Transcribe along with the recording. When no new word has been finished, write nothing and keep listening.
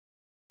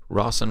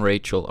Ross and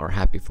Rachel are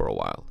happy for a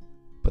while,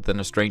 but then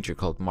a stranger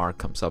called Mark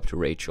comes up to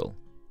Rachel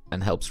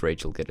and helps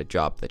Rachel get a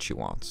job that she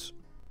wants.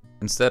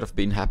 Instead of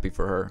being happy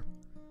for her,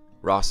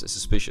 Ross is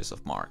suspicious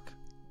of Mark,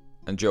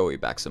 and Joey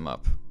backs him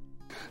up.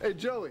 Hey,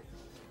 Joey,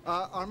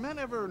 are men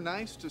ever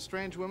nice to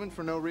strange women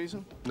for no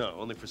reason? No,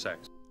 only for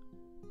sex.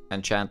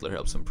 And Chandler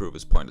helps him prove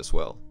his point as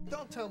well.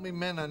 Don't tell me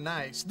men are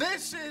nice.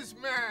 This is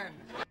men!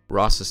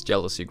 Ross's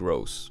jealousy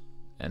grows,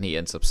 and he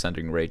ends up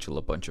sending Rachel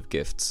a bunch of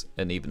gifts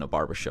and even a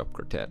barbershop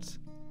quartet.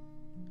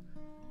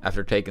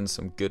 After taking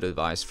some good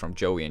advice from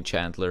Joey and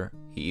Chandler,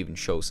 he even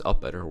shows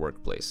up at her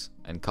workplace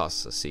and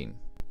causes a scene.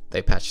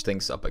 They patch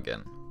things up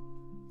again,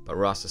 but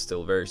Ross is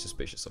still very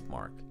suspicious of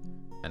Mark,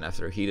 and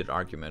after a heated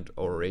argument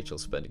over Rachel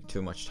spending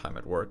too much time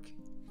at work,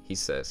 he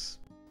says,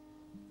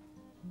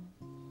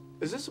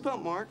 Is this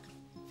about Mark?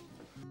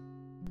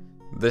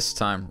 This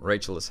time,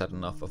 Rachel has had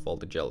enough of all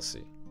the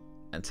jealousy,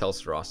 and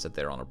tells Ross that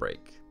they're on a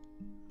break.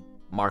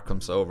 Mark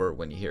comes over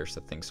when he hears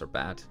that things are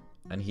bad,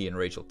 and he and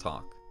Rachel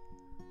talk.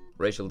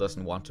 Rachel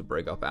doesn't want to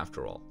break up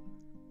after all,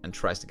 and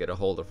tries to get a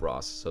hold of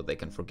Ross so they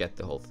can forget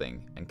the whole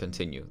thing and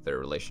continue their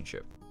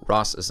relationship.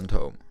 Ross isn't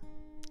home.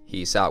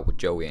 He's out with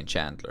Joey and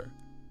Chandler,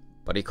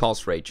 but he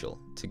calls Rachel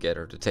to get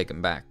her to take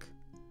him back.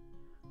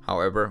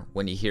 However,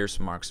 when he hears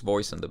Mark's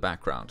voice in the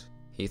background,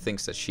 he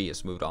thinks that she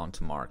has moved on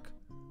to Mark,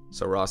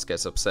 so Ross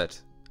gets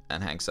upset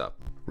and hangs up.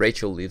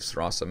 Rachel leaves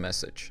Ross a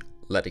message,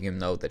 letting him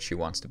know that she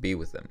wants to be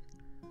with him,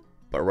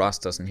 but Ross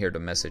doesn't hear the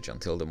message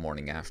until the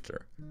morning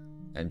after,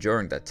 and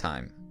during that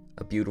time,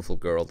 a beautiful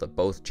girl that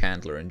both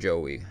Chandler and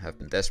Joey have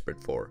been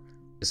desperate for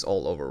is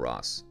all over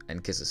Ross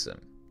and kisses him.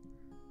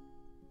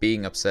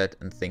 Being upset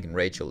and thinking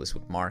Rachel is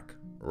with Mark,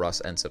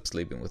 Ross ends up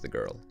sleeping with the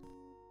girl.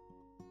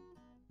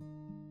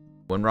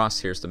 When Ross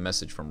hears the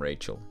message from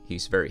Rachel,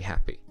 he's very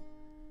happy,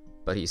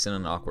 but he's in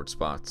an awkward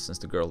spot since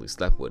the girl he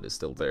slept with is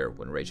still there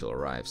when Rachel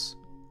arrives.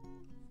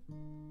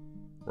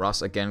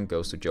 Ross again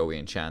goes to Joey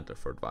and Chandler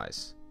for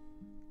advice,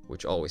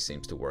 which always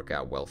seems to work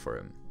out well for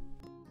him.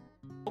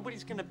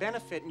 Nobody's gonna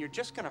benefit and you're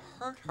just gonna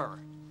hurt her.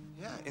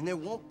 Yeah, and there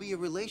won't be a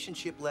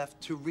relationship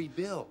left to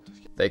rebuild.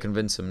 They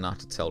convince him not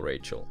to tell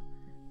Rachel,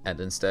 and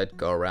instead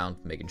go around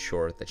making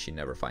sure that she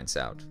never finds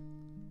out.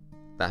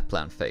 That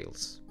plan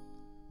fails.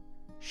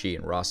 She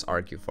and Ross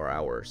argue for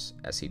hours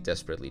as he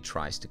desperately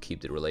tries to keep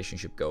the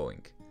relationship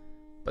going,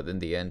 but in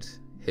the end,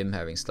 him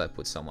having slept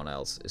with someone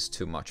else is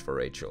too much for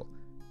Rachel,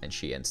 and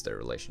she ends their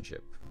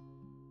relationship.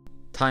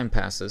 Time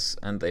passes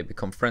and they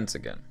become friends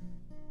again.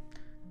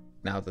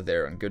 Now that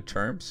they're on good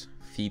terms,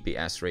 Phoebe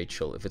asks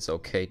Rachel if it's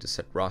okay to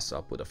set Ross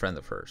up with a friend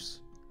of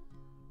hers.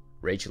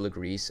 Rachel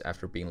agrees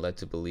after being led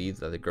to believe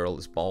that the girl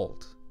is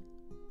bald,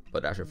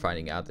 but after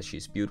finding out that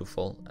she's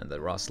beautiful and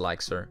that Ross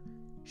likes her,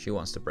 she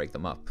wants to break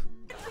them up.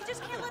 We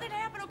just can't let it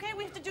happen, okay?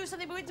 We have to do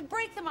something, but we have to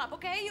break them up,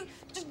 okay? You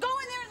just go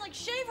in there and like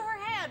shave her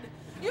head.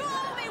 You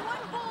owe me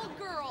one bald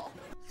girl.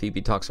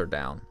 Phoebe talks her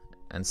down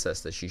and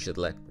says that she should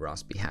let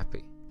Ross be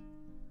happy.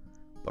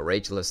 But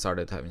Rachel has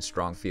started having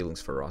strong feelings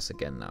for Ross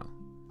again now.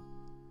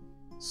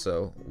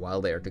 So,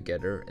 while they are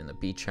together in a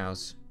beach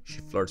house,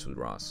 she flirts with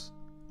Ross.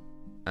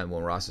 And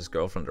when Ross's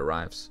girlfriend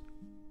arrives,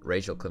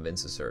 Rachel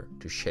convinces her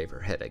to shave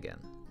her head again.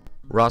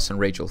 Ross and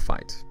Rachel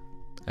fight,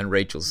 and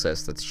Rachel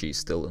says that she's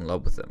still in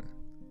love with him.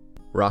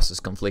 Ross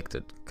is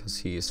conflicted because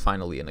he is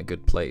finally in a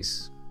good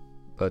place,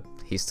 but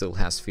he still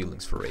has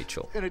feelings for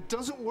Rachel. And it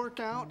doesn't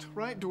work out,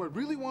 right? Do I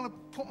really want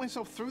to put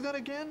myself through that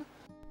again?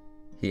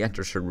 He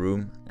enters her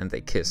room and they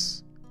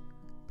kiss,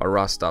 but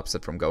Ross stops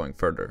it from going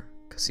further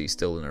because he's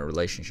still in a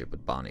relationship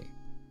with Bonnie.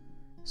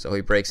 So he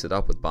breaks it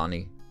up with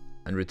Bonnie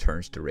and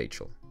returns to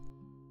Rachel.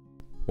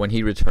 When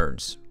he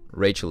returns,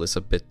 Rachel is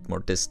a bit more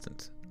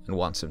distant and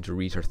wants him to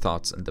read her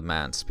thoughts and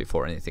demands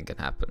before anything can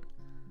happen.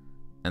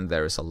 And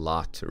there is a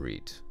lot to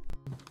read.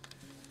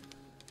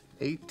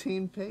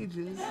 18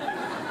 pages.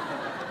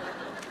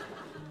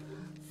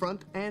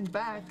 Front and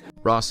back.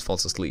 Ross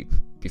falls asleep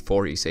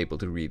before he's able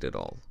to read it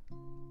all.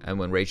 And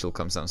when Rachel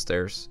comes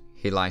downstairs,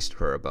 he lies to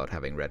her about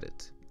having read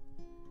it.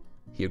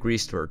 He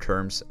agrees to her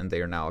terms and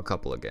they are now a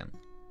couple again.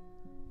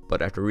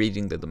 But after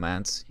reading the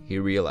demands, he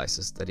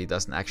realizes that he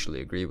doesn't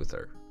actually agree with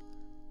her,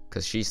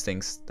 because she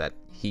thinks that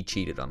he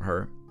cheated on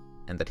her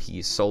and that he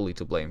is solely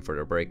to blame for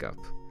their breakup,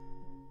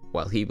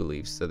 while he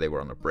believes that they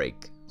were on a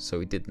break, so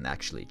he didn't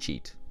actually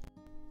cheat.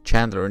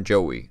 Chandler and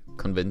Joey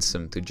convince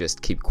him to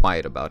just keep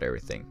quiet about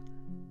everything,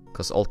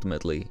 because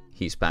ultimately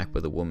he's back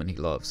with the woman he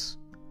loves.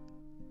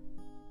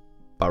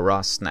 But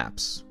Ross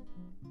snaps.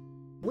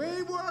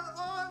 We were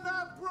on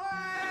a break!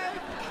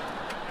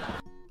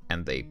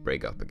 And they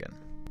break up again.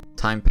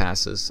 Time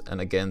passes and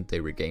again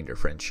they regain their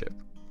friendship.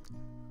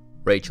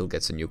 Rachel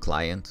gets a new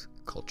client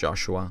called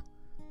Joshua,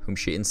 whom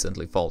she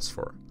instantly falls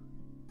for.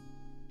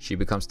 She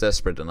becomes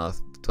desperate enough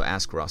to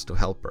ask Ross to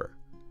help her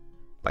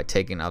by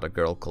taking out a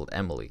girl called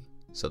Emily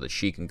so that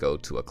she can go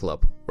to a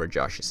club where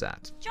Josh is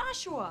at.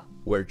 Joshua!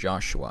 Where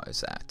Joshua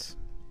is at.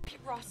 Hey,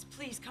 Ross,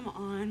 please, come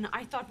on.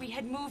 I thought we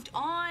had moved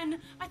on.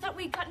 I thought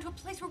we'd gotten to a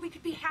place where we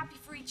could be happy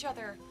for each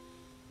other.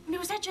 I mean,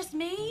 was that just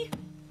me?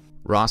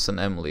 Ross and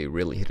Emily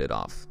really hit it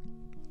off,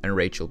 and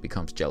Rachel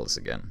becomes jealous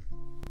again.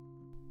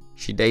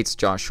 She dates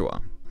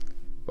Joshua,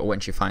 but when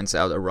she finds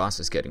out that Ross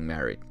is getting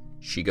married,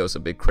 she goes a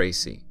bit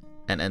crazy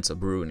and ends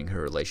up ruining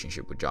her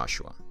relationship with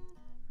Joshua.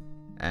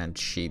 And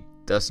she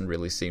doesn't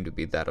really seem to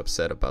be that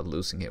upset about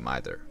losing him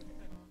either.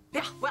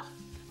 Yeah, well,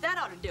 that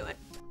ought to do it.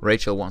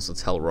 Rachel wants to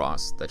tell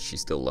Ross that she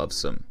still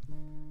loves him,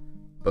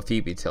 but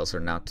Phoebe tells her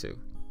not to,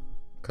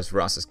 cause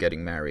Ross is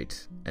getting married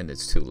and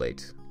it's too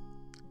late.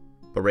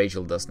 But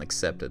Rachel doesn't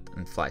accept it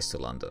and flies to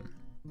London.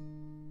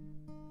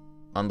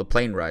 On the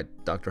plane ride,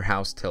 Dr.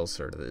 House tells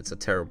her that it's a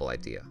terrible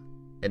idea,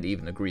 and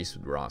even agrees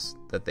with Ross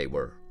that they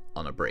were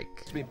on a break.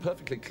 It's been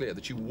perfectly clear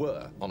that you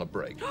were on a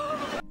break.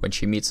 When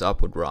she meets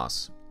up with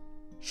Ross,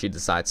 she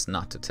decides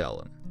not to tell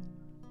him.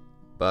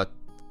 But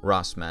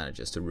Ross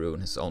manages to ruin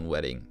his own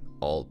wedding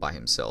all by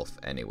himself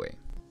anyway.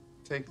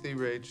 Take thee,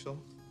 Rachel.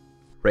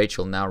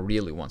 Rachel now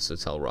really wants to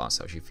tell Ross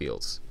how she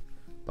feels,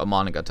 but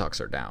Monica talks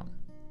her down.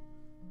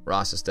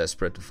 Ross is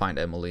desperate to find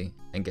Emily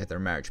and get their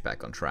marriage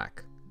back on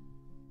track,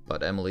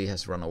 but Emily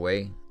has run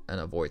away and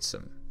avoids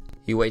him.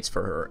 He waits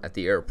for her at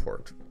the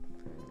airport,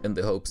 in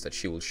the hopes that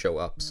she will show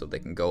up so they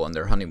can go on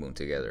their honeymoon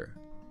together.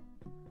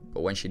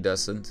 But when she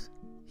doesn't,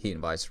 he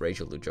invites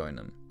Rachel to join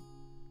him,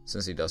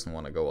 since he doesn't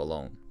want to go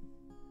alone.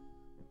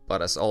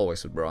 But as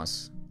always with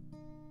Ross,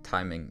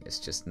 timing is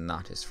just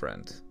not his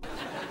friend.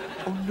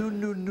 Oh,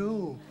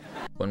 no.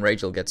 When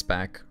Rachel gets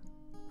back,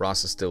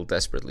 Ross is still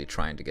desperately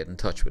trying to get in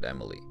touch with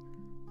Emily,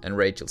 and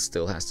Rachel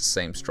still has the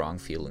same strong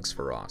feelings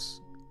for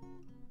Ross.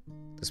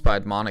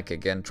 Despite Monica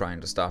again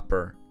trying to stop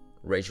her,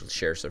 Rachel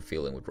shares her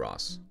feeling with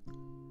Ross.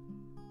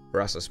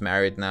 Ross is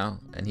married now,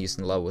 and he's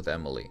in love with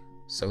Emily,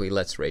 so he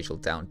lets Rachel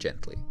down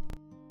gently.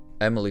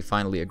 Emily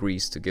finally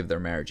agrees to give their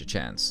marriage a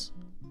chance,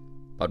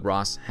 but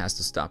Ross has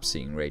to stop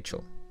seeing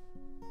Rachel.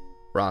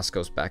 Ross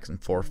goes back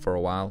and forth for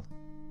a while,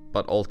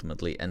 but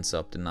ultimately ends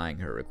up denying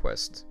her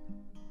request,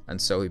 and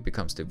so he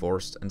becomes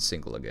divorced and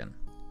single again.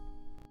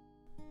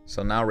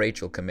 So now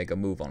Rachel can make a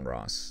move on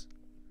Ross,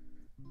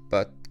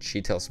 but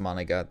she tells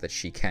Monica that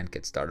she can't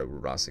get started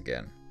with Ross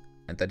again,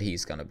 and that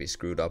he's gonna be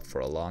screwed up for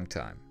a long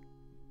time.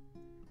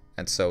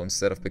 And so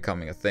instead of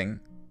becoming a thing,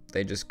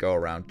 they just go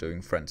around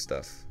doing friend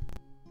stuff.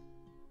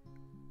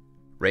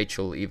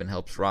 Rachel even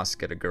helps Ross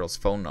get a girl's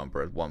phone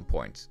number at one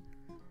point,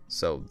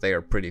 so they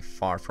are pretty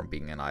far from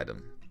being an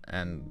item,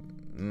 and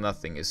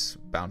nothing is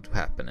bound to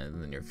happen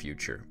in the near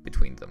future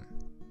between them.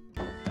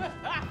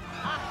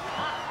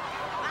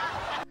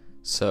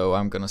 So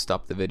I'm gonna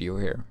stop the video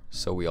here,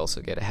 so we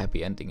also get a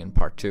happy ending in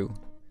part 2.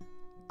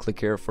 Click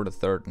here for the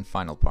third and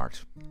final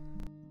part.